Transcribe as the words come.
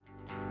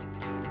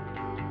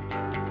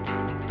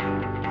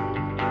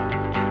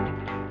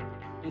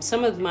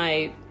Some of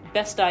my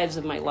best dives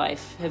of my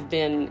life have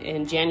been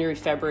in January,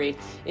 February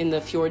in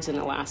the fjords in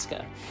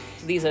Alaska.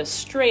 These are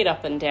straight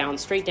up and down,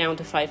 straight down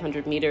to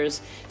 500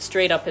 meters,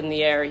 straight up in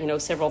the air,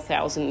 several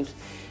thousand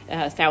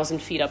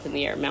feet up in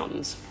the air,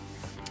 mountains.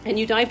 And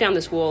you dive down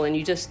this wall and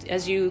you just,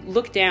 as you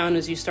look down,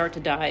 as you start to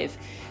dive,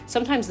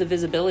 sometimes the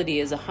visibility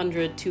is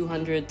 100,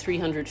 200,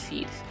 300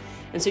 feet.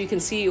 And so you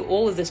can see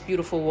all of this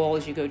beautiful wall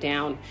as you go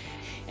down.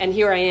 And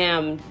here I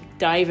am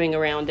diving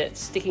around it,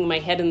 sticking my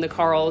head in the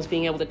corals,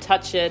 being able to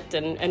touch it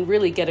and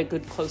really get a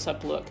good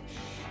close-up look.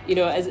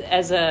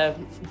 As a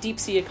deep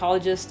sea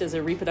ecologist, as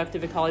a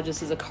reproductive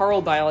ecologist, as a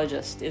coral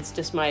biologist, it's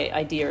just my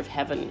idea of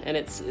heaven. And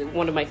it's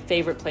one of my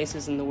favorite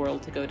places in the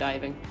world to go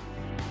diving.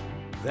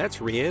 That's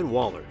Rhian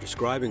Waller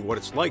describing what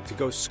it's like to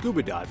go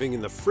scuba diving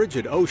in the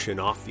frigid ocean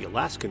off the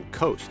Alaskan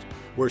coast,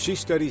 where she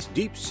studies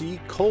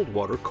deep-sea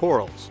cold-water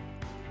corals.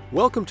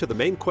 Welcome to the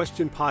Maine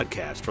Question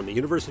podcast from the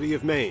University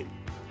of Maine.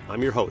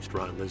 I'm your host,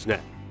 Ron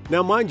Lisnett.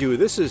 Now, mind you,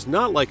 this is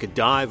not like a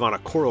dive on a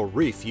coral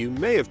reef you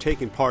may have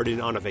taken part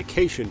in on a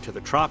vacation to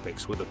the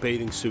tropics with a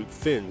bathing suit,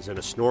 fins, and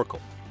a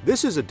snorkel.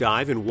 This is a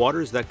dive in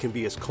waters that can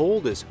be as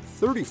cold as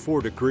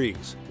 34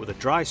 degrees with a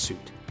dry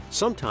suit,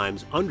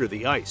 sometimes under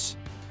the ice.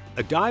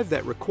 A dive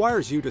that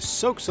requires you to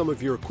soak some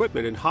of your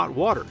equipment in hot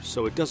water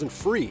so it doesn't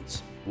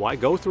freeze. Why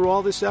go through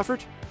all this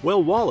effort?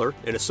 Well, Waller,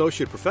 an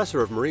associate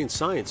professor of marine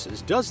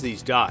sciences, does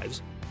these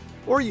dives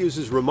or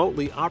uses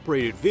remotely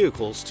operated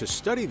vehicles to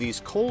study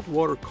these cold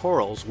water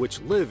corals which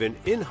live in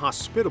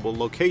inhospitable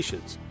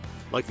locations,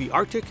 like the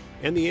Arctic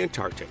and the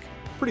Antarctic.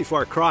 Pretty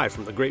far cry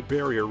from the Great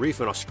Barrier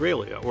Reef in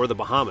Australia or the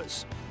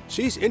Bahamas.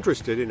 She's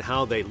interested in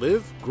how they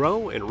live,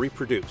 grow, and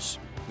reproduce.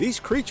 These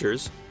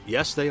creatures,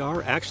 yes, they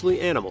are actually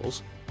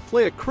animals,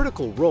 play a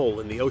critical role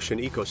in the ocean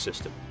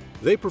ecosystem.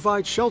 They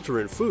provide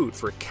shelter and food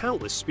for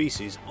countless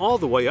species all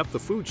the way up the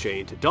food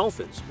chain to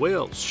dolphins,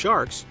 whales,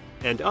 sharks,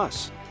 and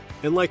us.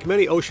 And like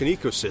many ocean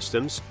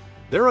ecosystems,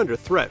 they're under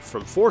threat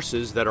from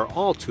forces that are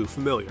all too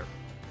familiar: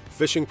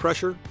 fishing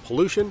pressure,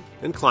 pollution,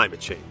 and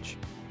climate change.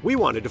 We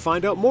wanted to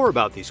find out more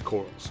about these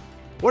corals,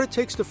 what it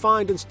takes to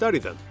find and study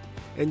them,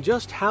 and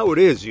just how it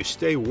is you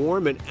stay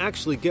warm and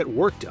actually get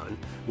work done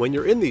when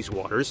you're in these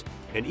waters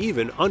and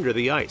even under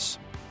the ice.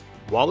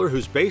 Waller,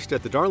 who's based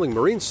at the Darling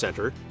Marine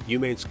Center,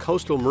 UMaine's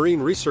coastal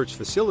marine research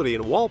facility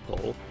in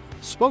Walpole,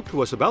 spoke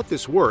to us about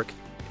this work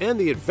and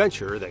the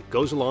adventure that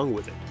goes along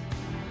with it.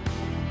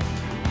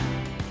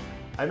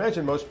 I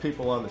imagine most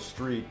people on the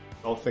street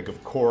don't think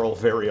of coral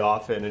very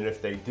often, and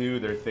if they do,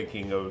 they're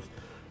thinking of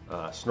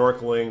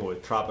snorkeling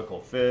with tropical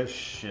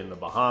fish in the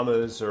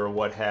Bahamas or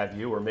what have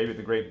you, or maybe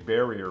the Great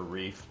Barrier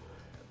Reef.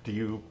 Do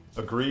you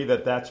agree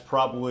that that's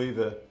probably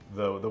the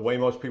way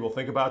most people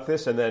think about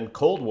this? And then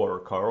cold water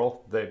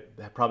coral, they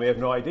probably have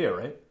no idea,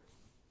 right?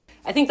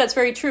 I think that's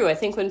very true. I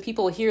think when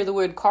people hear the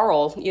word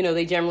coral,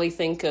 they generally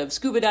think of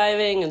scuba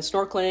diving and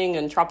snorkeling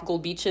and tropical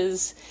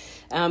beaches.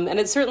 And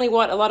it's certainly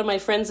what a lot of my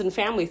friends and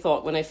family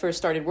thought when I first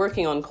started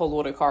working on cold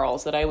water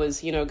corals, that I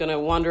was, going to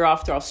wander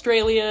off to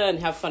Australia and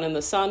have fun in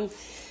the sun.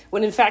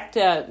 When in fact,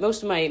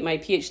 most of my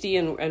PhD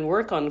and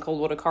work on cold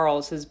water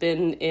corals has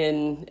been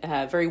in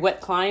very wet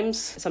climes,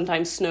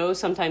 sometimes snow,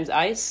 sometimes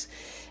ice,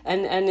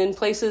 and in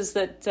places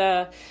that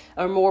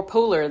are more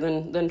polar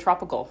than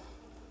tropical.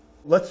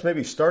 Let's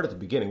maybe start at the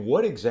beginning.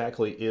 What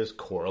exactly is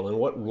coral and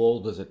what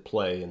role does it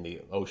play in the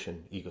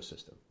ocean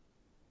ecosystem?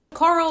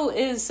 Coral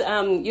is,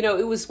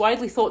 it was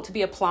widely thought to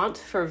be a plant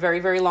for a very,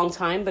 very long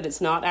time, but it's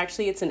not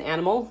actually. It's an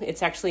animal.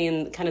 It's actually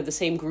in kind of the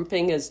same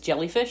grouping as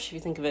jellyfish. If you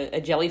think of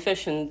a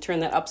jellyfish and turn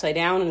that upside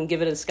down and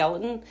give it a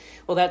skeleton,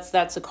 well,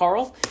 that's a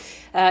coral.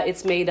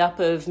 It's made up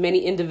of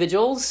many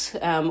individuals,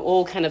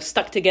 all kind of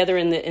stuck together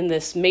in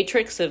this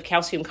matrix of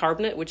calcium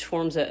carbonate, which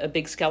forms a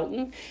big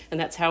skeleton, and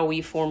that's how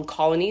we form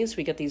colonies.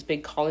 We get these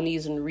big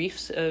colonies and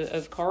reefs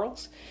of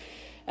corals.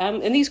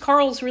 And these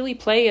corals really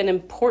play an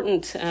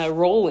important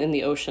role in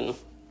the ocean.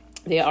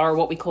 They are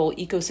what we call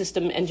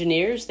ecosystem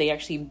engineers. They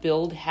actually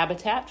build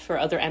habitat for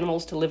other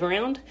animals to live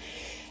around.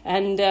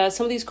 And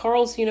some of these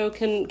corals,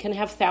 can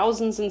have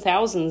thousands and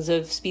thousands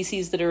of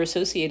species that are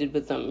associated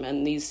with them.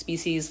 And these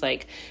species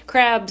like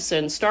crabs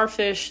and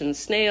starfish and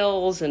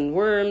snails and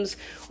worms,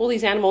 all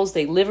these animals,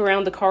 they live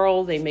around the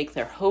coral, they make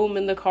their home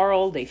in the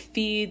coral, they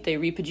feed, they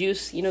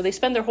reproduce, they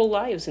spend their whole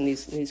lives in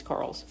these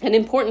corals. And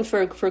important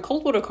for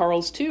cold water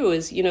corals too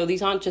is,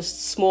 these aren't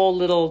just small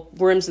little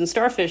worms and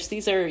starfish,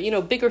 these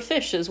are, bigger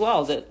fish as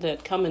well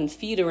that come and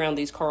feed around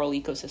these coral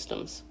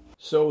ecosystems.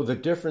 So the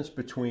difference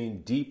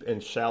between deep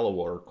and shallow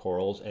water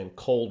corals and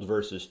cold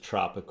versus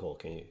tropical,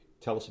 can you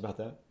tell us about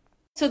that?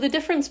 So the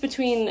difference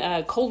between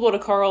cold water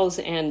corals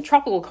and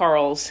tropical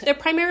corals, they're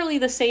primarily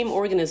the same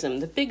organism.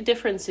 The big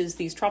difference is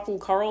these tropical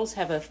corals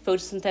have a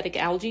photosynthetic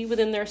algae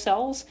within their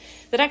cells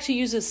that actually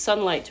uses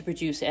sunlight to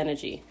produce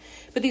energy.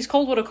 But these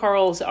cold water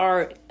corals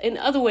are, in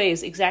other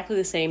ways, exactly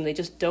the same. They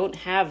just don't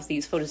have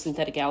these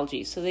photosynthetic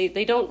algae. So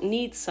they don't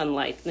need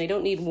sunlight, and they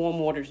don't need warm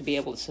water to be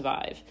able to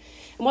survive.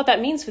 And what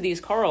that means for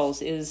these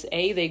corals is,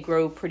 A, they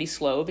grow pretty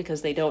slow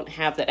because they don't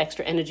have that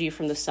extra energy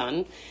from the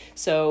sun.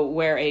 So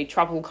where a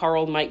tropical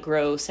coral might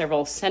grow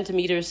several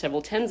centimeters,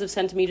 several tens of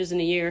centimeters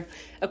in a year,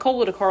 a cold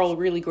water coral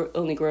really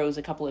only grows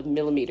a couple of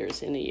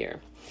millimeters in a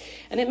year.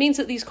 And it means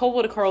that these cold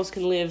water corals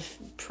can live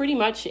pretty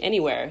much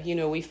anywhere.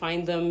 We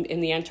find them in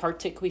the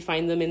Antarctic, we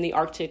find them in the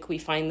Arctic, we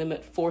find them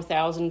at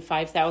 4,000,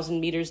 5,000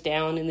 meters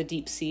down in the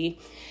deep sea.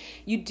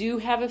 You do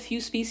have a few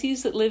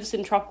species that lives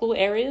in tropical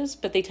areas,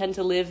 but they tend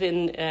to live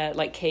in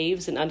like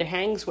caves and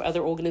underhangs where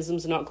other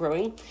organisms are not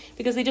growing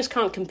because they just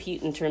can't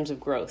compete in terms of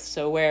growth.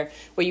 So where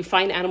you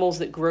find animals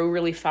that grow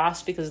really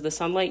fast because of the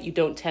sunlight, you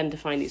don't tend to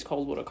find these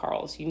cold water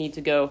corals. You need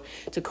to go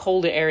to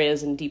colder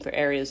areas and deeper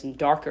areas and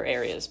darker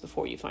areas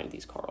before you find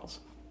these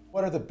corals.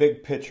 What are the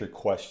big picture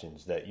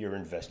questions that you're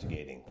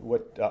investigating?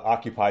 What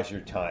occupies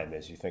your time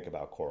as you think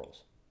about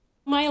corals?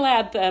 My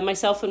lab,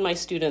 myself and my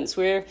students,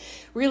 we're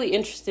really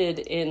interested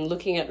in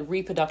looking at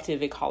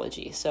reproductive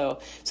ecology. So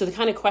the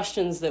kind of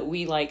questions that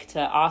we like to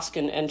ask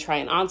and try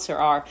and answer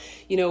are,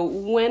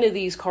 when are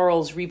these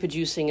corals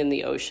reproducing in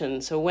the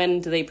ocean? So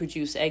when do they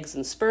produce eggs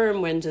and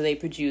sperm? When do they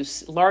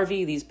produce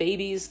larvae, these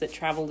babies that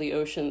travel the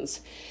oceans?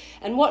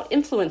 And what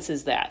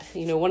influences that?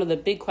 One of the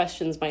big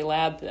questions my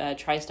lab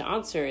tries to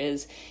answer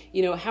is,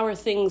 how are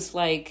things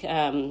like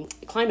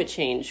climate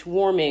change,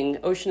 warming,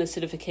 ocean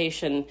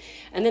acidification,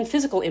 and then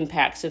physical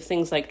impacts of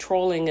things like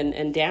trawling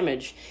and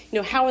damage,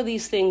 how are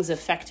these things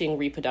affecting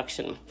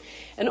reproduction?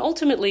 And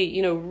ultimately,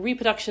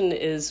 reproduction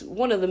is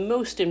one of the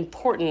most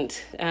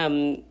important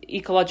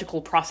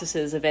ecological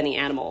processes of any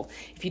animal.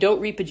 If you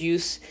don't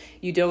reproduce,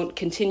 you don't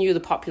continue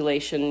the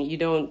population, you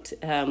don't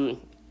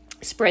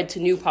spread to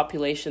new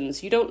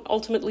populations, you don't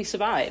ultimately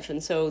survive.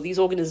 And so these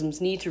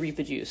organisms need to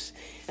reproduce.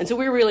 And so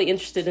we're really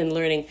interested in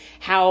learning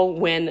how,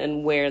 when,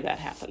 and where that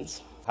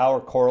happens. How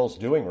are corals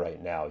doing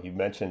right now? You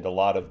mentioned a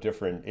lot of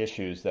different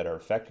issues that are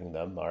affecting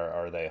them.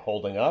 Are they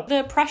holding up?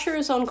 The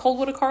pressures on cold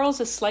water corals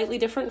is slightly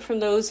different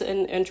from those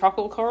in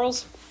tropical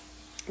corals.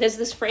 There's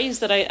this phrase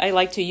that I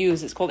like to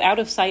use. It's called out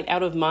of sight,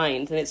 out of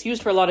mind. And it's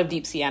used for a lot of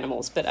deep sea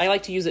animals, but I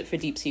like to use it for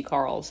deep sea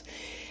corals.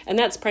 And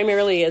that's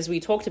primarily, as we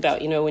talked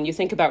about, when you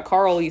think about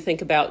coral, you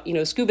think about,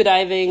 scuba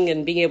diving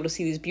and being able to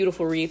see these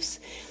beautiful reefs.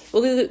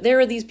 Well, there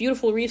are these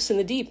beautiful reefs in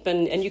the deep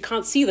and you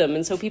can't see them.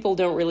 And so people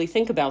don't really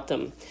think about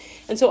them.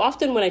 And so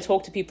often when I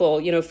talk to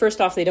people, first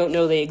off, they don't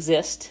know they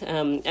exist.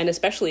 And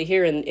especially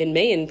here in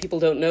Maine, people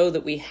don't know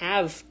that we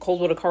have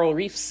cold water coral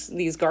reefs,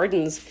 these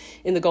gardens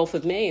in the Gulf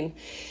of Maine.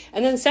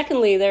 And then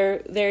secondly,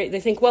 they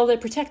think, well, they're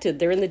protected.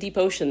 They're in the deep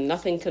ocean.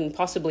 Nothing can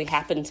possibly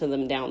happen to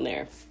them down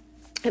there.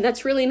 And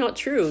that's really not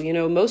true.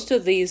 Most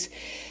of these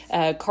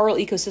coral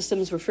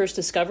ecosystems were first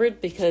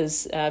discovered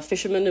because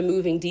fishermen are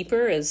moving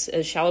deeper as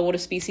shallow water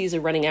species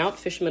are running out.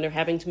 Fishermen are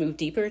having to move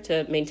deeper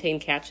to maintain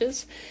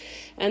catches.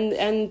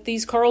 And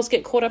these corals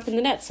get caught up in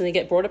the nets and they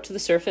get brought up to the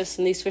surface,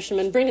 and these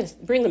fishermen bring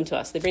them to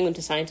us. They bring them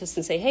to scientists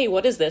and say, hey,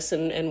 what is this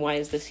and why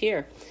is this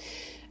here?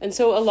 And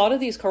so a lot of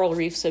these coral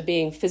reefs are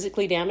being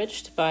physically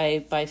damaged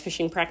by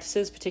fishing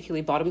practices,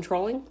 particularly bottom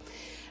trawling.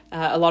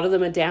 A lot of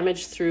them are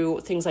damaged through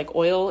things like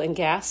oil and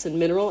gas and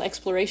mineral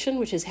exploration,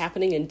 which is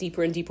happening in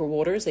deeper and deeper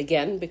waters,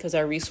 again, because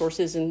our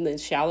resources in the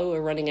shallow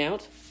are running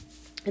out.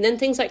 And then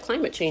things like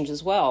climate change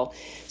as well.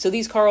 So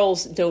these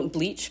corals don't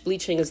bleach.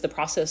 Bleaching is the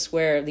process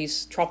where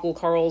these tropical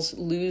corals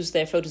lose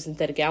their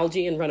photosynthetic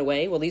algae and run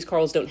away. Well, these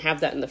corals don't have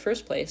that in the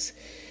first place.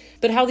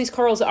 But how these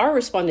corals are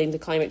responding to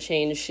climate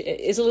change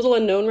is a little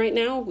unknown right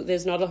now.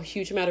 There's not a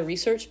huge amount of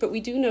research, but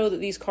we do know that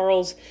these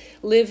corals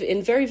live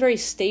in very, very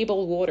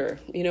stable water.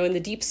 In the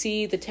deep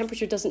sea, the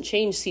temperature doesn't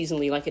change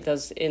seasonally like it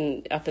does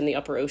up in the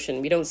upper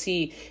ocean. We don't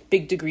see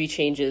big degree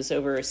changes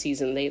over a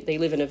season. They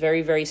live in a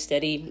very, very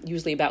steady,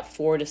 usually about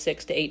 4 to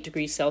 6 to 8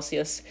 degrees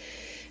Celsius.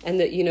 And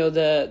that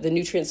the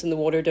nutrients in the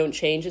water don't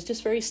change. It's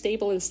just very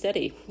stable and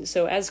steady.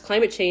 So as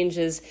climate change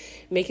is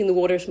making the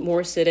water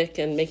more acidic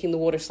and making the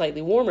water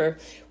slightly warmer,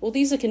 well,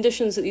 these are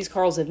conditions that these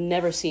corals have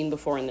never seen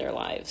before in their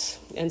lives.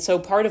 And so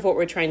part of what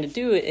we're trying to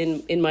do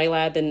in my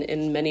lab and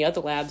in many other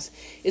labs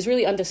is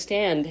really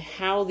understand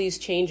how these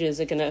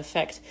changes are going to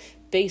affect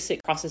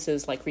basic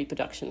processes like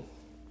reproduction.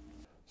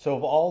 So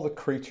of all the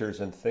creatures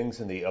and things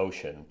in the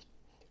ocean,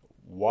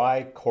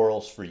 why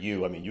corals for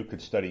you? I mean, you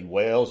could study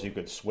whales, you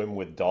could swim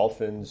with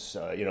dolphins.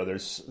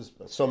 There's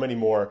so many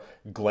more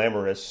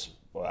glamorous,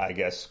 I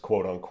guess,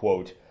 quote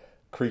unquote,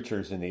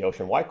 creatures in the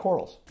ocean. Why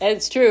corals?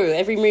 It's true.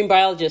 Every marine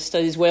biologist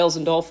studies whales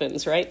and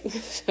dolphins, right?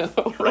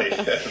 Right.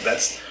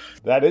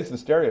 That is the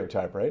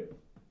stereotype, right?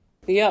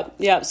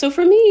 Yeah. So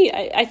for me,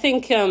 I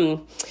think,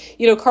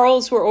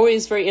 corals were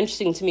always very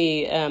interesting to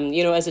me.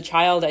 As a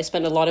child, I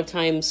spent a lot of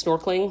time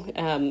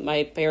snorkeling.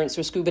 My parents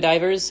were scuba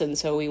divers, and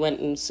so we went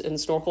and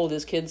snorkeled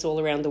as kids all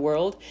around the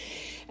world.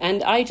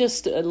 And I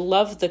just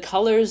love the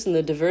colors and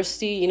the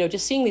diversity,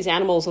 just seeing these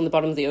animals on the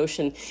bottom of the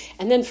ocean.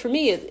 And then for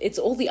me, it's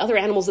all the other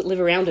animals that live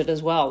around it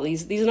as well.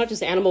 These are not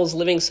just animals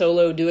living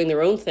solo, doing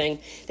their own thing.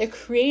 They're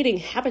creating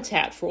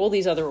habitat for all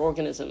these other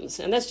organisms.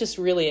 And that's just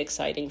really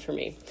exciting for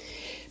me.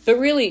 But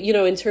really,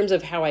 in terms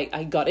of how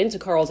I got into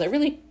corals, I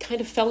really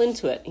kind of fell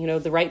into it.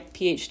 The right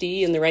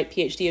PhD and the right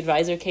PhD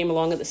advisor came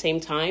along at the same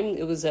time.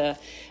 It was a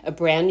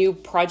brand new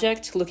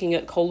project looking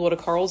at cold water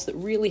corals that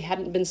really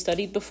hadn't been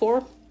studied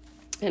before.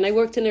 And I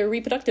worked in a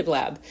reproductive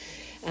lab.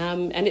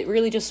 And it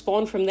really just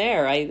spawned from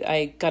there.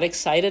 I got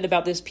excited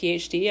about this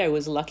PhD. I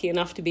was lucky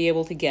enough to be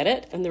able to get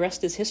it. And the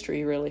rest is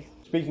history, really.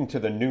 Speaking to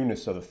the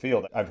newness of the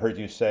field, I've heard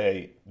you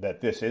say that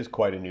this is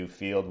quite a new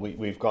field.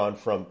 We've gone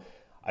from,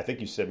 I think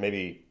you said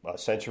maybe a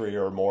century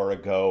or more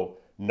ago,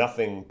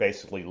 nothing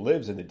basically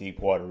lives in the deep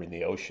water in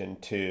the ocean,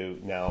 to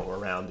now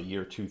around the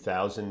year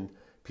 2000,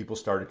 people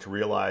started to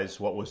realize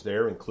what was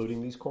there,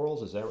 including these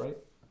corals. Is that right?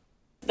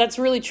 That's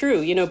really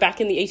true. Back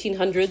in the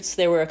 1800s,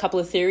 there were a couple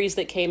of theories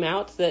that came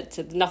out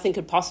that nothing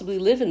could possibly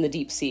live in the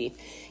deep sea.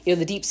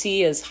 The deep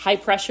sea is high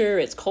pressure,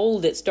 it's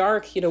cold, it's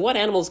dark. What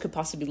animals could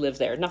possibly live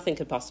there? Nothing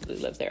could possibly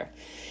live there.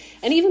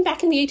 And even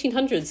back in the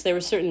 1800s, there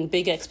were certain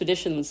big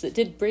expeditions that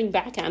did bring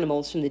back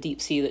animals from the deep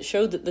sea that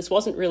showed that this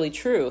wasn't really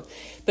true.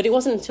 But it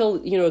wasn't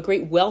until, a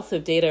great wealth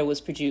of data was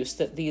produced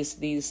that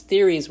these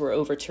theories were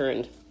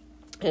overturned.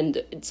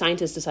 And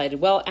scientists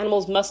decided, well,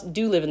 animals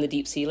do live in the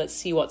deep sea. Let's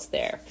see what's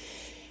there.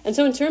 And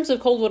so in terms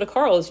of cold water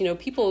corals,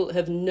 people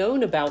have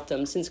known about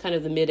them since kind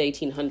of the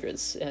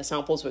mid-1800s.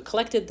 Samples were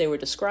collected, they were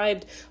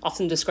described,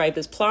 often described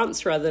as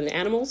plants rather than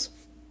animals.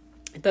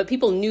 But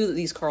people knew that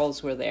these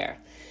corals were there.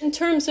 In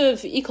terms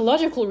of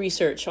ecological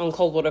research on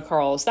cold water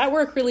corals, that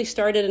work really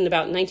started in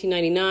about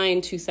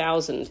 1999,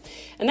 2000.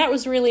 And that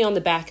was really on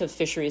the back of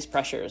fisheries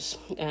pressures.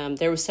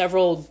 There were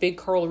several big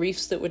coral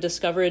reefs that were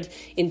discovered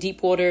in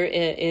deep water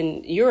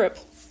in Europe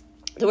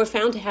that were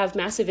found to have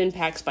massive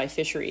impacts by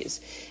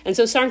fisheries. And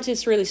so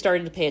scientists really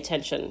started to pay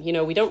attention.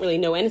 We don't really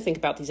know anything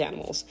about these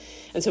animals.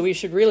 And so we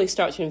should really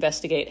start to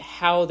investigate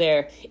how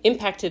they're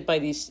impacted by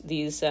these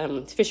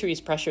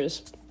fisheries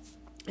pressures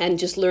and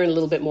just learn a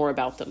little bit more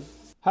about them.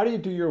 How do you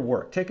do your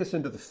work? Take us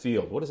into the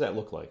field. What does that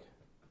look like?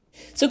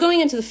 So going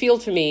into the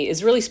field for me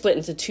is really split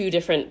into two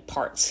different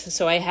parts.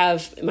 So I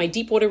have my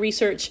deep water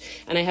research,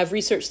 and I have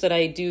research that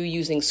I do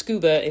using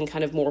scuba in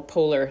kind of more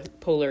polar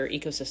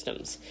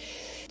ecosystems.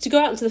 To go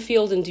out into the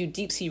field and do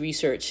deep sea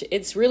research,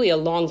 it's really a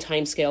long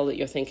time scale that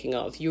you're thinking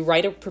of. You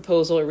write a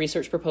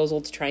research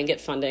proposal to try and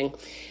get funding,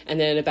 and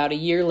then about a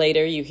year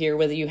later, you hear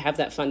whether you have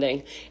that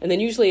funding. And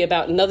then usually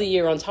about another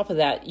year on top of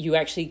that, you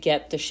actually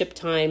get the ship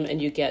time and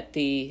you get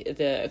the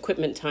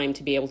equipment time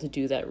to be able to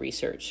do that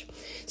research.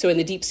 So in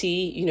the deep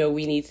sea,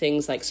 we need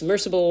things like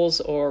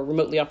submersibles or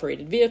remotely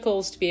operated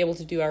vehicles to be able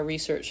to do our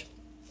research.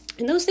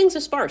 And those things are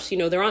sparse.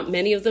 There aren't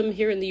many of them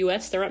here in the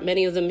U.S. There aren't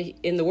many of them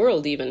in the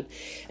world even.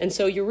 And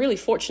so you're really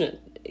fortunate,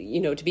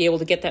 to be able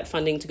to get that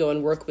funding to go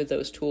and work with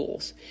those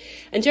tools.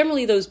 And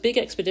generally those big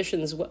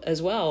expeditions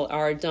as well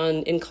are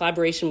done in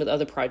collaboration with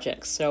other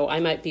projects. So I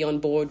might be on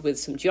board with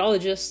some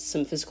geologists,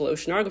 some physical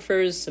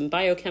oceanographers, some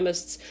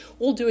biochemists,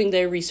 all doing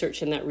their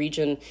research in that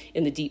region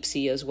in the deep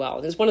sea as well.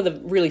 And it's one of the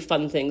really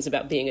fun things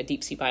about being a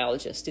deep sea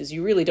biologist is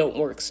you really don't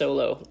work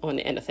solo on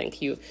anything.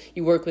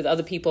 You work with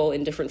other people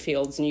in different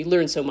fields and you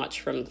learn so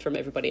much from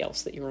everybody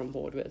else that you're on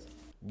board with.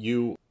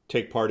 You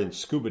take part in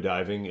scuba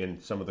diving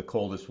in some of the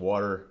coldest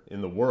water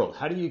in the world.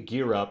 How do you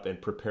gear up and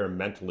prepare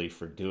mentally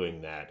for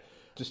doing that?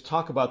 Just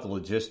talk about the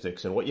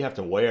logistics and what you have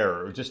to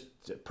wear, or just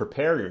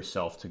prepare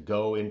yourself to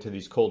go into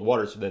these cold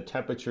waters. So the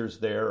temperatures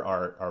there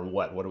are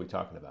what? What are we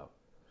talking about?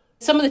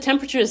 Some of the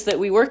temperatures that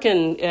we work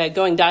in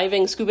going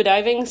diving, scuba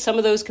diving, some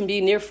of those can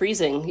be near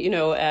freezing.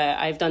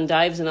 I've done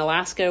dives in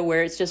Alaska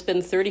where it's just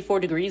been 34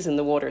 degrees in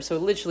the water, so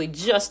literally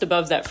just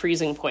above that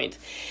freezing point.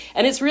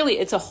 And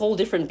it's a whole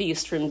different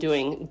beast from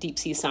doing deep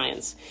sea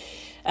science.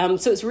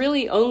 So it's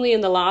really only in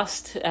the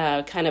last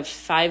kind of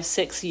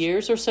 5-6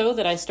 years or so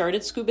that I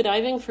started scuba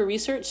diving for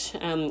research.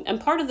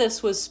 And part of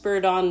this was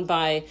spurred on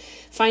by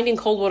finding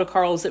cold water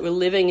corals that were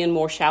living in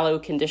more shallow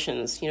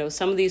conditions.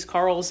 Some of these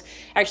corals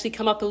actually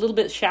come up a little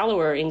bit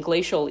shallower in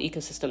glacial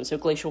ecosystems, so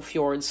glacial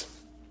fjords.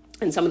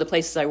 And some of the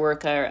places I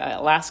work are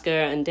Alaska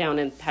and down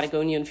in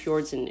Patagonian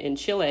fjords in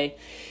Chile.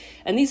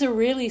 And these are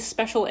really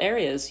special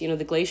areas.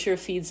 The glacier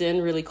feeds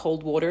in really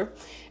cold water.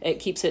 It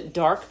keeps it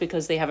dark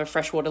because they have a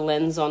freshwater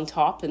lens on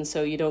top, and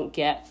so you don't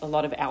get a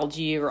lot of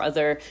algae or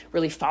other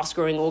really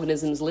fast-growing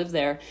organisms live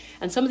there.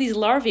 And some of these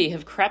larvae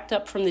have crept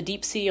up from the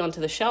deep sea onto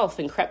the shelf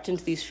and crept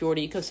into these fjord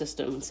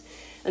ecosystems.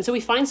 And so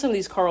we find some of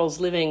these corals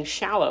living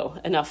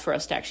shallow enough for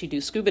us to actually do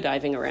scuba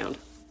diving around.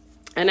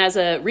 And as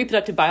a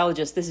reproductive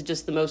biologist, this is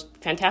just the most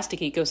fantastic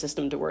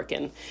ecosystem to work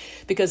in.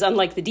 Because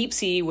unlike the deep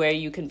sea, where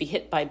you can be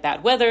hit by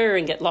bad weather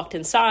and get locked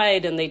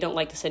inside, and they don't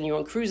like to send you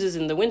on cruises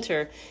in the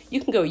winter, you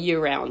can go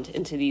year-round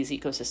into these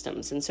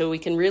ecosystems. And so we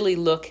can really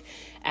look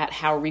at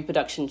how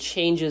reproduction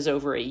changes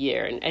over a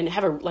year and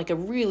have a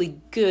really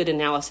good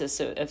analysis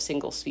of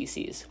single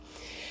species.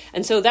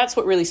 And so that's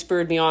what really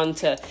spurred me on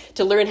to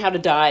learn how to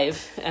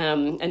dive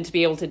and to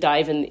be able to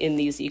dive in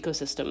these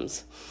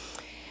ecosystems.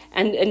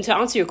 And to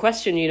answer your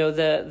question,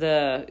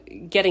 the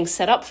getting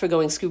set up for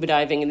going scuba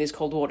diving in these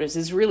cold waters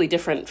is really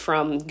different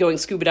from going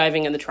scuba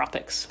diving in the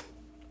tropics.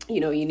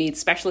 You need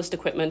specialist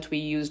equipment. We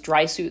use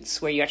dry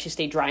suits where you actually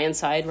stay dry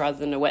inside rather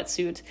than a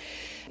wetsuit.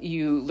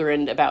 You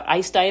learned about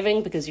ice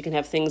diving because you can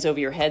have things over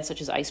your head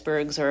such as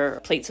icebergs or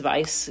plates of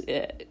ice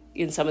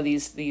in some of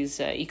these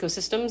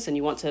ecosystems, and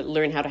you want to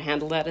learn how to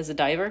handle that as a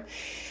diver.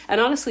 And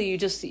honestly,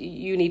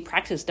 you need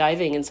practice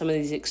diving in some of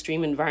these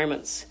extreme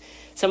environments.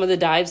 Some of the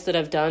dives that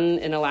I've done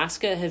in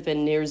Alaska have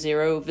been near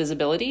zero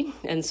visibility,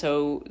 and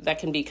so that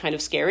can be kind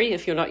of scary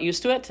if you're not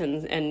used to it,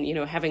 and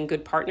having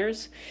good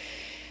partners.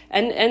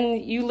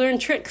 And you learn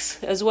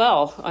tricks as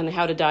well on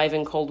how to dive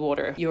in cold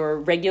water. Your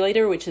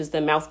regulator, which is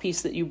the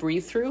mouthpiece that you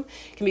breathe through,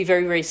 can be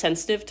very, very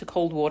sensitive to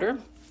cold water.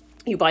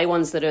 You buy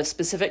ones that are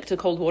specific to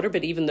cold water,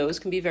 but even those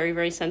can be very,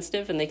 very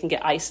sensitive, and they can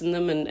get ice in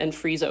them and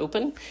freeze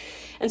open.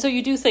 And so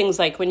you do things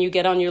like when you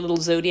get on your little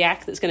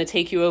Zodiac that's going to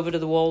take you over to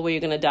the wall where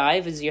you're going to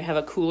dive, is you have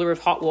a cooler of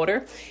hot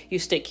water. You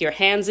stick your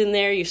hands in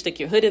there, you stick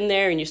your hood in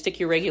there, and you stick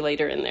your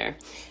regulator in there.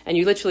 And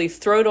you literally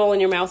throw it all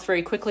in your mouth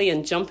very quickly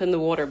and jump in the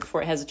water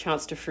before it has a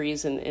chance to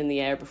freeze in the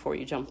air before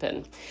you jump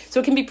in. So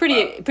it can be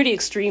pretty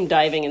extreme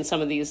diving in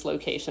some of these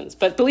locations.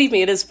 But believe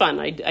me, it is fun.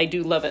 I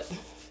do love it.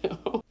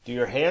 Do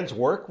your hands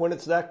work when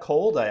it's that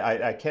cold?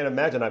 I can't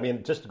imagine. I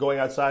mean, just going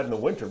outside in the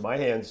winter, my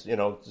hands,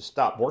 just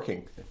stop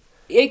working.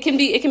 It can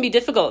be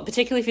difficult,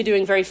 particularly if you're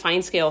doing very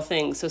fine scale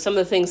things. So some of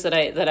the things that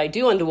I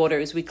do underwater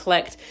is we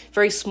collect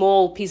very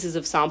small pieces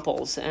of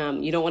samples.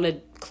 You don't want to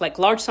collect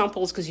large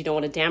samples because you don't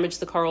want to damage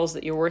the corals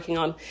that you're working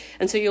on.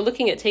 And so you're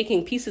looking at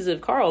taking pieces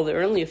of coral that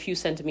are only a few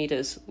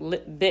centimeters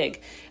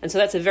big. And so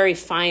that's a very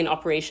fine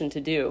operation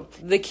to do.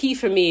 The key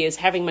for me is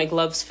having my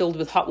gloves filled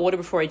with hot water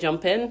before I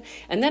jump in.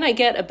 And then I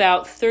get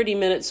about 30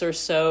 minutes or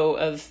so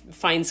of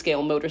fine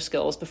scale motor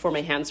skills before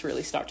my hands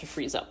really start to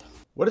freeze up.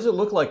 What does it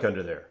look like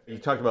under there? You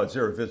talked about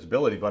zero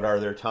visibility, but are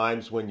there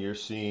times when you're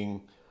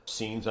seeing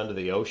scenes under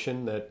the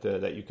ocean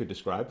that you could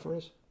describe for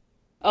us?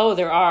 Oh,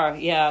 there are,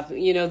 yeah.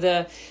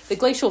 The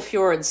glacial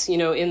fjords,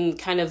 in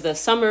kind of the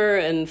summer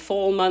and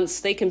fall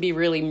months, they can be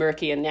really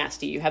murky and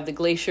nasty. You have the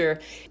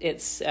glacier,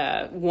 it's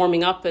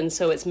warming up, and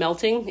so it's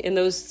melting in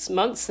those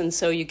months, and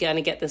so you kind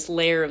of get this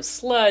layer of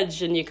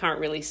sludge, and you can't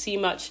really see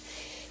much.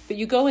 But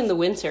you go in the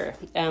winter.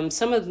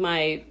 Some of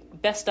my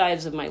best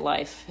dives of my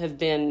life have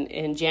been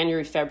in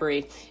January,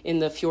 February in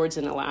the fjords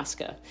in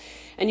Alaska.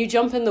 And you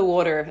jump in the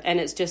water, and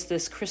it's just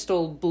this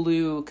crystal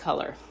blue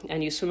color.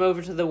 And you swim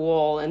over to the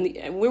wall, and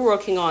we're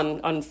working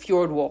on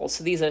fjord walls.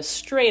 So these are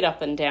straight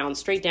up and down,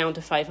 straight down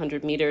to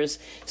 500 meters,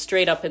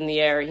 straight up in the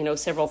air,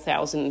 several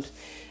thousand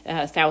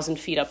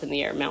feet up in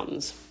the air,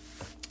 mountains.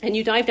 And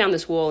you dive down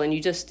this wall, and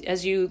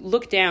as you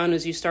look down,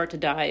 as you start to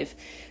dive,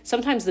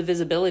 sometimes the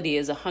visibility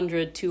is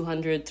 100,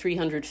 200,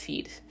 300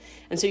 feet.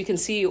 And so you can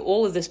see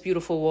all of this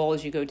beautiful wall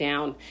as you go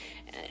down.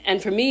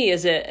 And for me,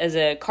 as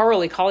a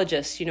coral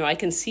ecologist, I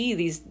can see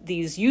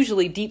these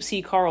usually deep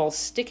sea corals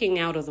sticking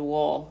out of the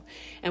wall.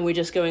 And we're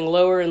just going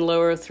lower and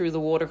lower through the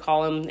water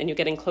column, and you're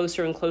getting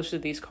closer and closer to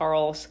these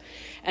corals.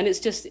 And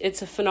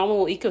it's a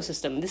phenomenal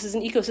ecosystem. This is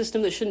an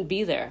ecosystem that shouldn't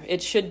be there.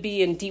 It should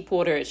be in deep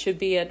water. It should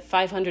be at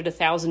 500,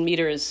 1,000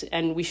 meters,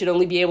 and we should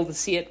only be able to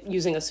see it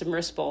using a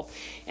submersible.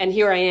 And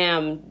here I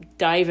am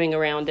diving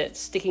around it,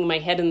 sticking my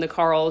head in the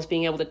corals,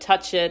 being able to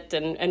touch it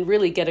and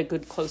really get a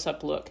good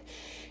close-up look.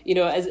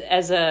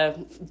 As a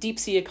deep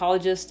sea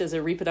ecologist, as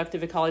a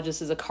reproductive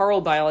ecologist, as a coral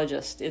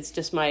biologist, it's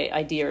just my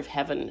idea of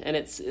heaven. And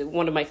it's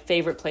one of my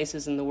favorite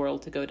places in the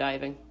world to go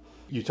diving.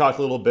 You talked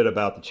a little bit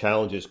about the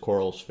challenges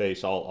corals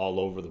face all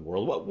over the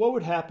world. What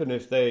would happen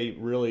if they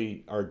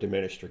really are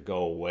diminished or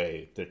go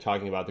away? They're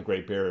talking about the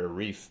Great Barrier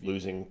Reef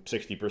losing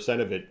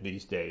 60% of it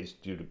these days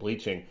due to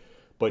bleaching.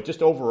 But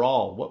just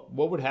overall,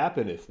 what would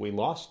happen if we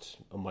lost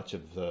much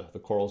of the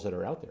corals that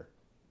are out there?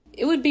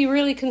 It would be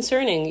really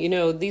concerning.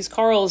 These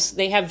corals,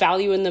 they have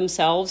value in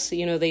themselves.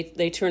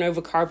 They turn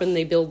over carbon,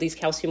 they build these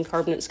calcium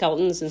carbonate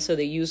skeletons, and so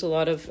they use a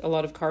lot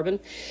of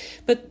carbon.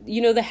 But,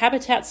 the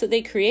habitats that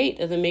they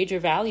create are the major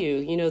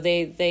value.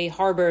 They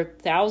harbor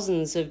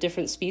thousands of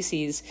different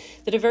species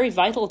that are very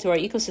vital to our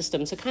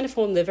ecosystem. So kind of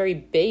form the very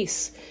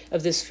base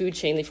of this food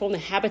chain. They form the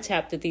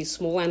habitat that these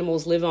small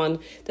animals live on,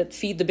 that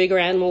feed the bigger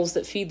animals,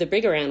 that feed the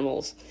bigger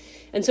animals.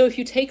 And so if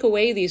you take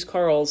away these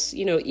corals,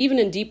 even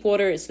in deep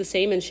water, it's the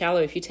same in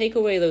shallow. If you take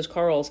away those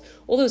corals,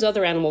 all those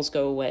other animals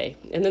go away.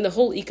 And then the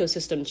whole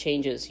ecosystem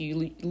changes.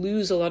 You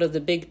lose a lot of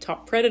the big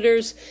top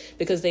predators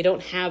because they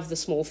don't have the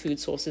small food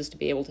sources to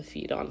be able to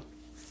feed on.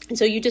 And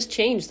so you just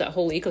change that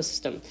whole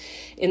ecosystem.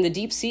 In the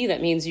deep sea,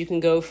 that means you can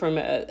go from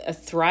a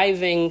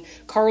thriving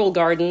coral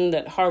garden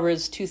that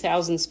harbors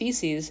 2,000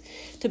 species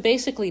to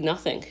basically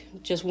nothing,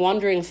 just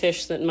wandering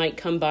fish that might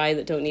come by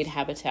that don't need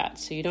habitat.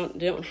 So you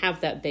don't have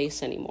that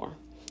base anymore.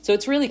 So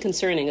it's really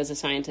concerning as a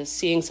scientist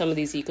seeing some of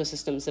these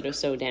ecosystems that are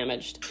so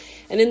damaged.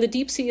 And in the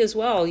deep sea as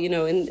well,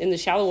 in the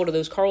shallow water,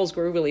 those corals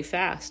grow really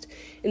fast.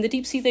 In the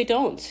deep sea, they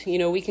don't.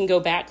 We can go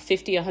back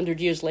 50, 100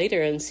 years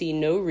later and see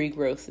no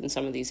regrowth in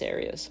some of these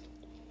areas.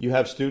 You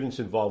have students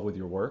involved with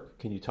your work.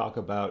 Can you talk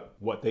about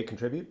what they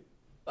contribute?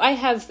 I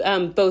have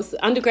both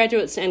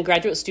undergraduates and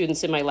graduate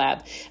students in my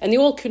lab, and they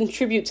all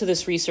contribute to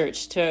this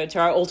research, to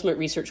our ultimate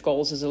research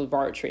goals as a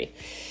laboratory.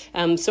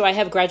 So I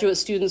have graduate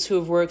students who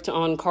have worked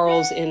on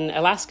corals in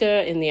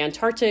Alaska, in the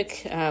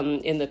Antarctic,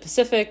 in the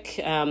Pacific.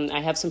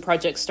 I have some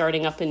projects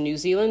starting up in New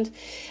Zealand.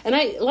 And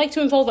I like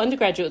to involve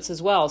undergraduates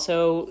as well.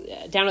 So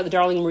down at the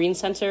Darling Marine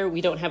Center, we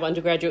don't have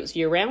undergraduates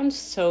year-round,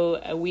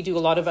 so we do a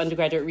lot of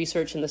undergraduate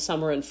research in the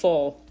summer and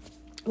fall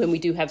when we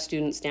do have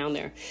students down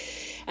there.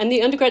 And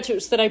the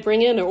undergraduates that I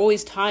bring in are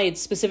always tied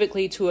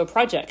specifically to a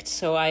project.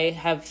 So I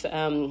have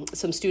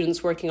some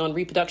students working on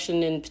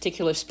reproduction in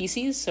particular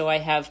species. So I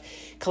have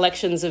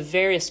collections of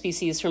various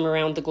species from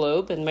around the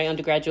globe, and my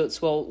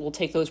undergraduates will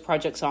take those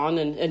projects on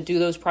and do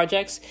those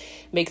projects,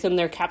 make them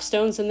their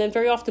capstones, and then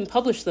very often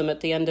publish them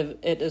at the end of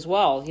it as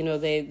well.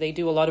 They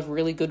do a lot of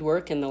really good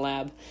work in the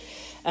lab.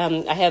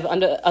 I have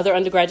other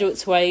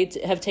undergraduates who I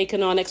have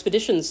taken on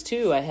expeditions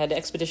too. I had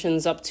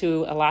expeditions up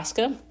to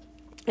Alaska,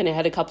 and I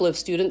had a couple of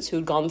students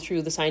who'd gone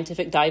through the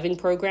scientific diving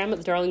program at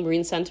the Darling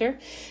Marine Center,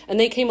 and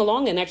they came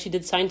along and actually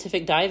did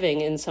scientific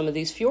diving in some of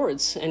these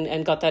fjords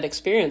and got that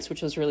experience,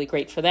 which was really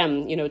great for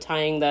them,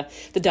 tying the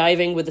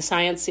diving with the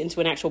science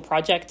into an actual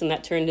project, and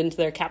that turned into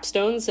their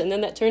capstones, and then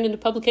that turned into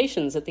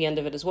publications at the end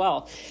of it as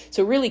well.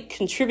 So really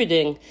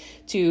contributing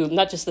to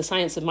not just the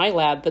science of my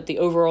lab, but the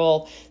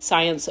overall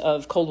science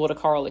of cold water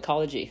coral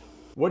ecology.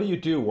 What do you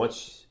do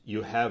once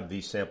you have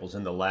these samples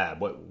in the lab?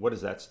 What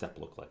does that step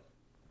look like?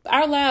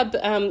 Our lab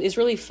is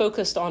really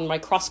focused on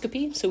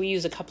microscopy, so we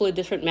use a couple of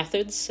different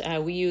methods.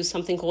 We use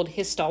something called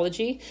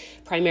histology,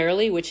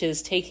 primarily, which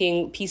is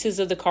taking pieces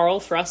of the coral.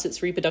 For us,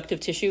 it's reproductive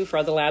tissue. For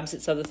other labs,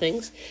 it's other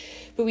things.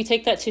 But we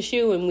take that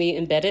tissue and we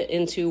embed it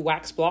into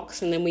wax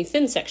blocks, and then we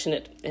thin section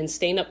it and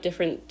stain up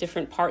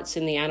different parts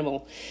in the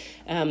animal.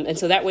 And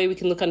so that way we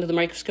can look under the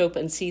microscope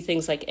and see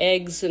things like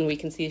eggs, and we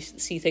can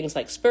see things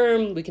like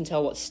sperm. We can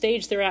tell what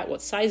stage they're at,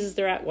 what sizes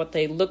they're at, what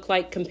they look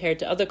like compared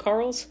to other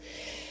corals.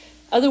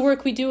 Other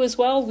work we do as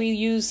well, we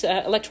use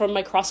electron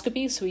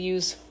microscopy. So we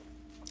use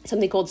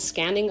something called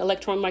scanning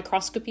electron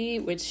microscopy,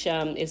 which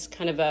is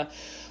kind of a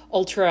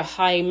ultra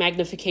high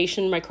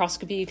magnification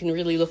microscopy. You can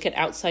really look at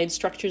outside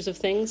structures of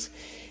things.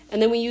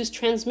 And then we use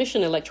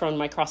transmission electron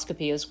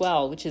microscopy as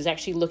well, which is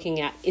actually looking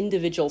at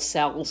individual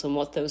cells and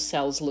what those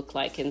cells look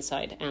like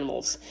inside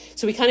animals.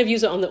 So we kind of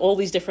use it on all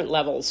these different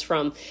levels,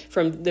 from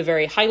the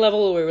very high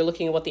level where we're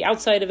looking at what the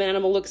outside of an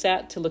animal looks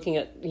at, to looking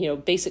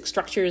at basic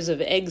structures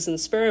of eggs and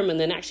sperm, and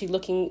then actually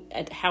looking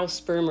at how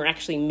sperm are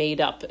actually made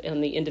up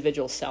on the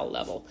individual cell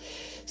level.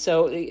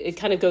 So it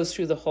kind of goes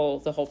through the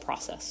whole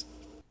process.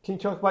 Can you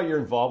talk about your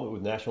involvement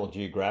with National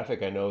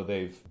Geographic? I know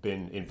they've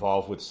been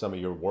involved with some of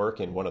your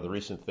work, and one of the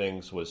recent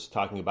things was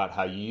talking about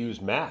how you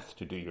use math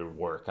to do your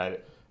work. I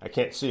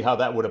can't see how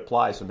that would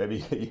apply, so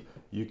maybe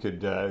you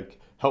could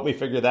help me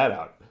figure that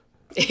out.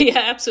 Yeah,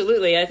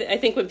 absolutely. I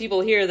think when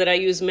people hear that I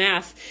use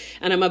math,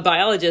 and I'm a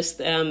biologist,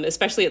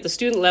 especially at the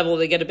student level,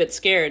 they get a bit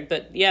scared.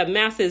 But yeah,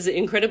 math is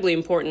incredibly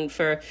important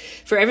for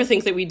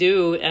everything that we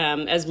do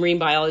as marine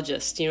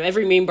biologists.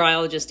 Every marine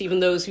biologist,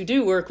 even those who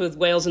do work with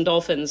whales and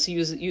dolphins,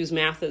 use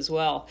math as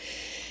well.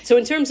 So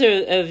in terms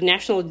of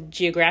National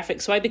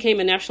Geographic, so I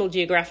became a National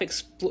Geographic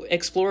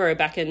Explorer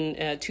back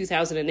in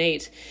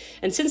 2008.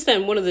 And since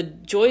then, one of the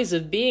joys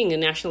of being a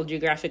National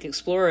Geographic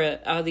Explorer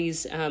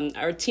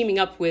are teaming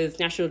up with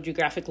National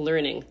Geographic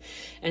Learning.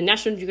 And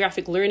National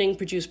Geographic Learning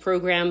produce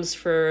programs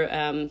for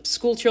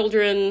school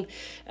children,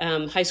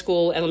 high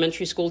school,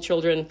 elementary school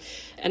children.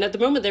 And at the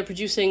moment, they're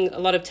producing a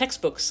lot of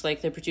textbooks,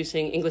 like they're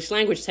producing English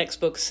language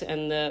textbooks.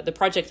 And the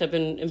project I've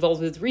been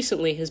involved with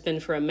recently has been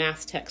for a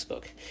math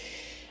textbook.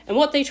 And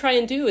what they try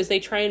and do is they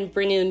try and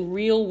bring in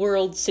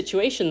real-world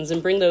situations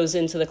and bring those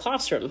into the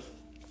classroom.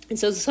 And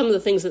so some of the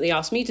things that they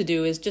asked me to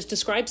do is just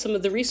describe some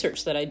of the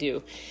research that I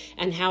do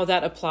and how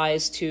that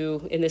applies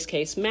to, in this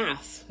case,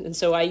 math. And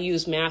so I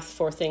use math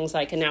for things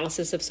like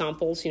analysis of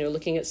samples,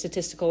 looking at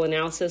statistical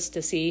analysis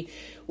to see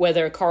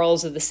whether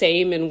corals are the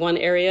same in one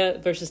area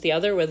versus the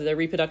other, whether their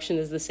reproduction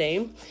is the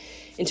same.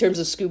 In terms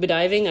of scuba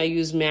diving, I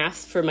use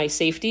math for my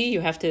safety. You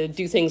have to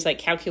do things like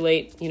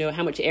calculate,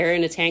 how much air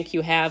in a tank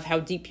you have, how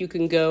deep you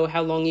can go,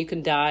 how long you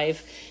can dive,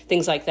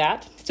 things like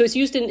that. So it's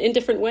used in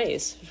different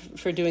ways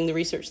for doing the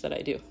research that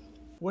I do.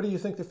 What do you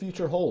think the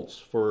future holds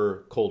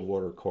for cold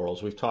water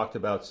corals? We've talked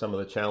about some of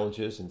the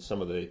challenges and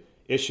some of the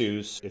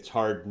issues. It's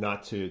hard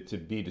not to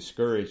be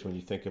discouraged when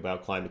you think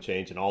about climate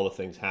change and all the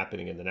things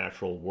happening in the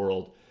natural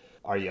world.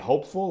 Are you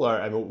hopeful?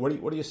 Or,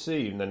 what do you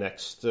see in the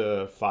next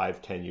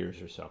 5-10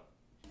 years or so?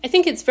 I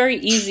think it's very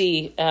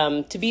easy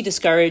to be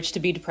discouraged, to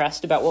be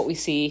depressed about what we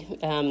see.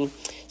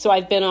 So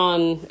I've been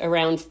on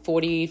around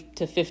 40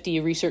 to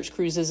 50 research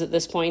cruises at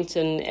this point,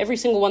 and every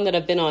single one that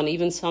I've been on,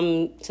 even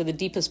some to the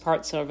deepest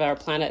parts of our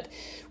planet,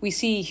 we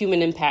see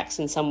human impacts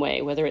in some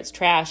way, whether it's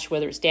trash,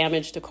 whether it's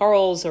damage to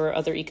corals or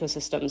other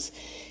ecosystems.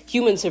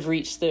 Humans have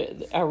reached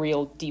our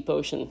real deep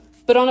ocean.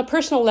 But on a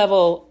personal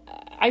level,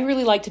 I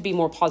really like to be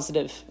more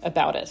positive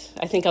about it.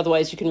 I think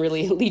otherwise you can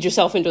really lead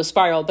yourself into a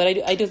spiral, but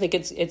I do think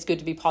it's good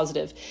to be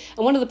positive.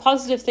 And one of the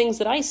positive things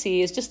that I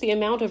see is just the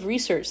amount of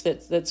research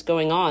that's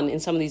going on in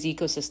some of these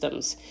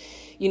ecosystems.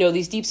 You know,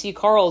 these deep sea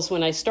corals,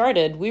 when I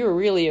started, we were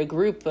really a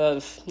group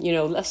of,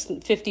 less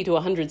than 50 to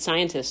 100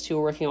 scientists who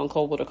were working on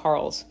cold water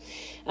corals.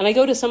 And I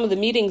go to some of the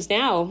meetings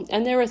now,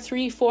 and there are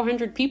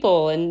 300-400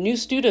 people and new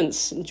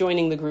students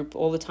joining the group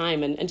all the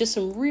time, and just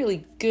some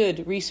really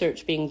good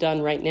research being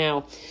done right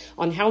now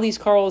on how these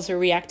corals are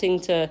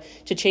reacting to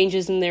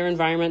changes in their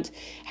environment,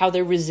 how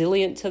they're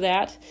resilient to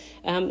that,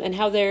 and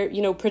how they're,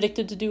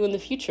 predicted to do in the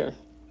future.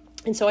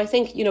 And so I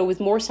think, with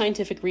more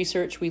scientific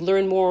research, we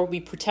learn more, we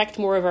protect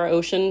more of our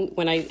ocean.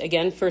 When I,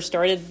 again, first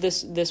started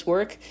this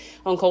work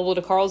on cold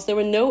water corals, there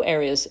were no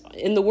areas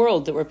in the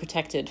world that were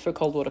protected for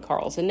cold water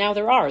corals. And now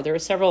there are. There are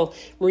several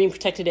marine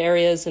protected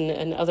areas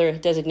and other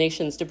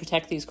designations to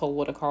protect these cold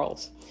water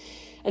corals.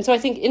 And so I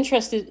think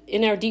interest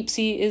in our deep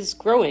sea is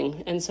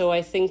growing. And so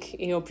I think,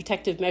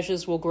 protective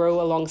measures will grow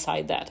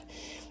alongside that.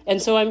 And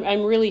so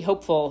I'm really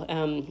hopeful.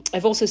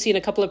 I've also seen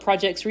a couple of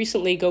projects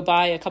recently go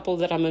by, a couple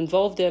that I'm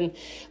involved in,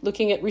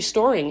 looking at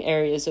restoring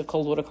areas of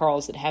cold water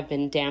corals that have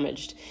been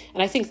damaged.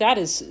 And I think that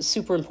is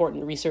super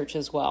important research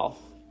as well.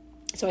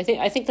 So I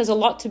think there's a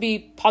lot to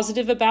be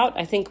positive about.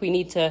 I think we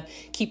need to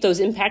keep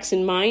those impacts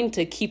in mind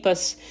to keep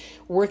us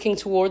working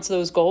towards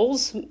those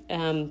goals.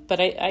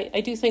 But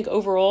I do think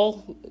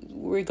overall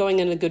we're going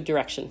in a good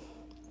direction.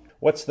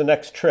 What's the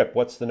next trip?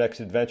 What's the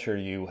next adventure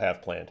you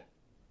have planned?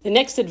 The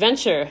next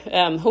adventure,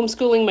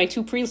 homeschooling my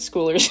 2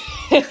 preschoolers.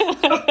 A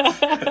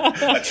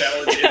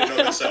challenge in and of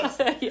itself.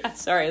 Yeah,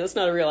 sorry, that's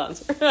not a real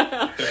answer.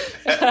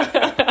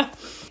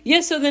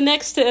 Yeah, so the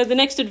next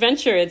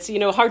adventure, it's,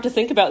 hard to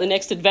think about the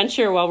next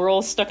adventure while we're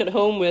all stuck at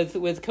home with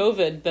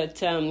COVID.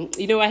 But,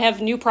 I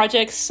have new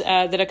projects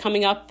that are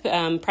coming up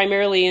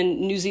primarily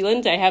in New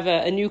Zealand. I have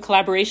a new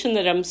collaboration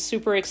that I'm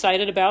super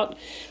excited about,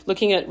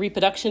 looking at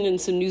reproduction in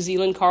some New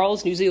Zealand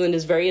corals. New Zealand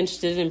is very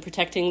interested in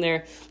protecting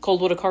their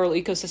cold water coral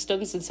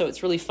ecosystems. And so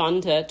it's really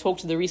fun to talk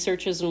to the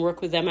researchers and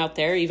work with them out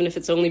there, even if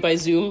it's only by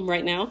Zoom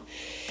right now.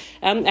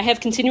 I have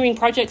continuing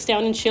projects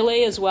down in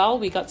Chile as well.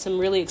 We got some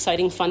really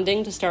exciting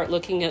funding to start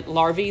looking at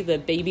larvae, the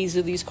babies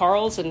of these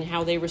corals, and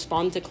how they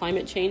respond to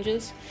climate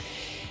changes.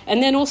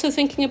 And then also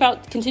thinking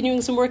about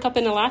continuing some work up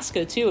in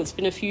Alaska too. It's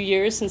been a few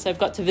years since I've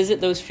got to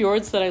visit those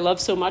fjords that I love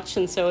so much,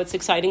 and so it's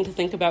exciting to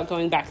think about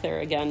going back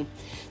there again.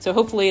 So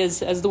hopefully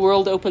as the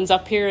world opens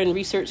up here and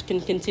research can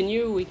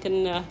continue, we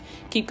can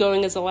keep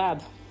going as a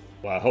lab.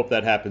 Well, I hope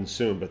that happens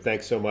soon, but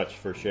thanks so much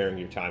for sharing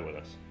your time with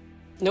us.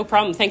 No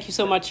problem. Thank you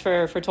so much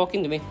for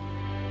talking to me.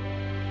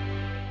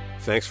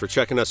 Thanks for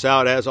checking us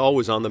out, as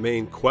always, on The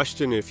Main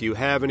Question. If you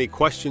have any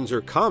questions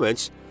or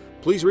comments,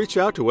 please reach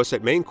out to us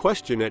at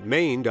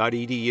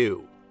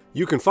mainquestion@maine.edu.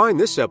 You can find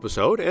this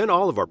episode and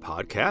all of our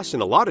podcasts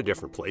in a lot of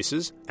different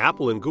places: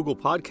 Apple and Google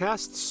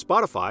Podcasts,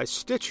 Spotify,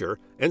 Stitcher,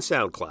 and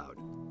SoundCloud.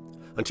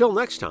 Until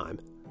next time,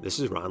 this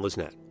is Ron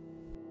Lisnett.